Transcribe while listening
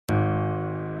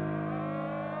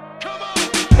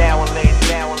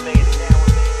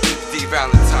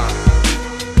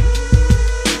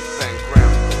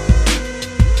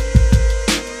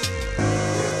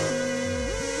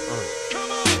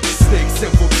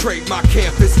Infiltrate my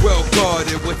camp is well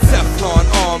guarded with Teflon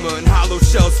armor and hollow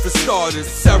shells for starters.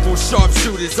 Several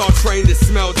sharpshooters all trained to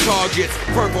smell targets.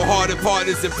 Purple-hearted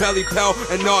partners in Pelly Pell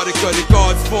and Nautica. The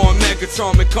guards form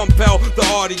Megatron and compel the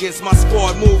audience. My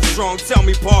squad moves strong. Tell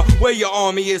me, Paul, where your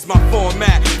army is. My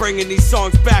format, bringing these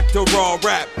songs back to raw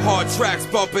rap. Hard tracks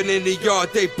bumping in the yard,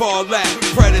 they ball at.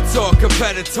 Predator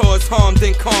competitors harmed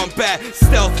in combat.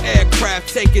 Stealth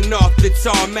aircraft taking off the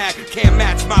tarmac. Can't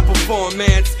match my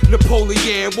performance.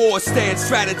 Napoleon war stand,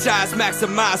 strategize,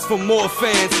 maximize for more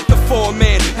fans. The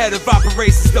foreman, head of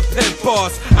operations, the pimp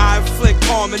boss. I inflict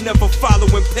harm and never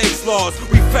following pig's laws.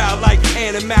 We foul like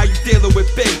N.W.A, you dealing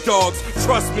with big dogs.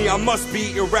 Trust me, I must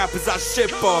be eating rappers, I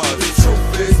shit bars. The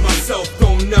truth is myself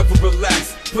don't never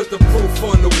relax. Put the proof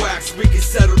on the wax, we can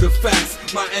settle the facts.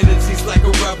 My energy's like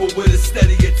a rebel with a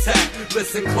steady attack.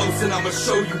 Listen close and I'ma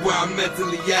show you where I'm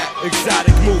mentally at.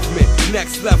 Exotic movement,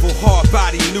 next level, hard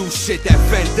body, new shit. That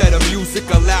Vendetta music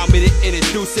allow me to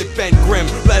introduce it. Ben Grimm,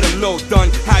 let them know done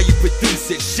how you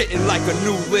produce it. Shitting like a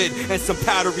new lid and some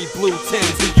powdery blue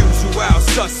tins. The usual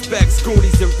suspects,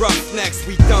 goonies and roughnecks.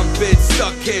 We dumb bids,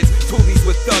 stuck kids, toolies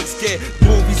with thugs get.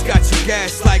 Movies got you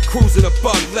gas like cruising a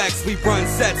bug Lex. We run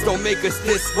sets, don't make us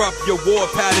disrupt your war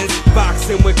patterns.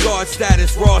 Boxing with guard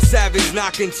status, raw savage,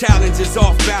 knocking challenges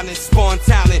off balance. Spawn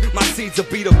talent, my seeds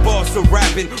will be the boss of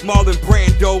rapping. Marlon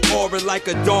Brando, aura like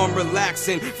a dawn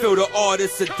relaxing. Feel the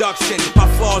artist seduction, my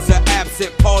flaws are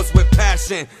absent, pause with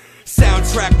passion.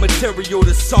 Soundtrack material,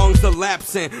 the songs are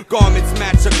lapsing. Garments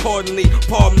match accordingly,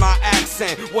 pardon my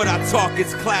accent. What I talk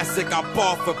is classic, I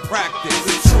bar for practice.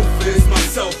 The truth is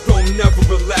myself don't never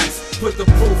relax. Put the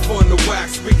proof on the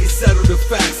wax, we can settle the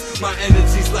facts. My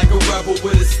energy's like a rebel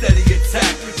with a steady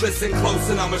attack. Listen close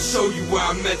and I'ma show you where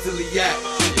I'm mentally at.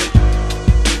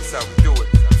 That's how we do it.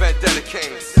 Vendetta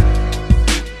Kingz.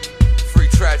 Free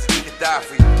Tragedy,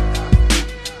 Gaddafi.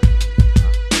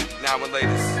 Now and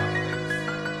latest.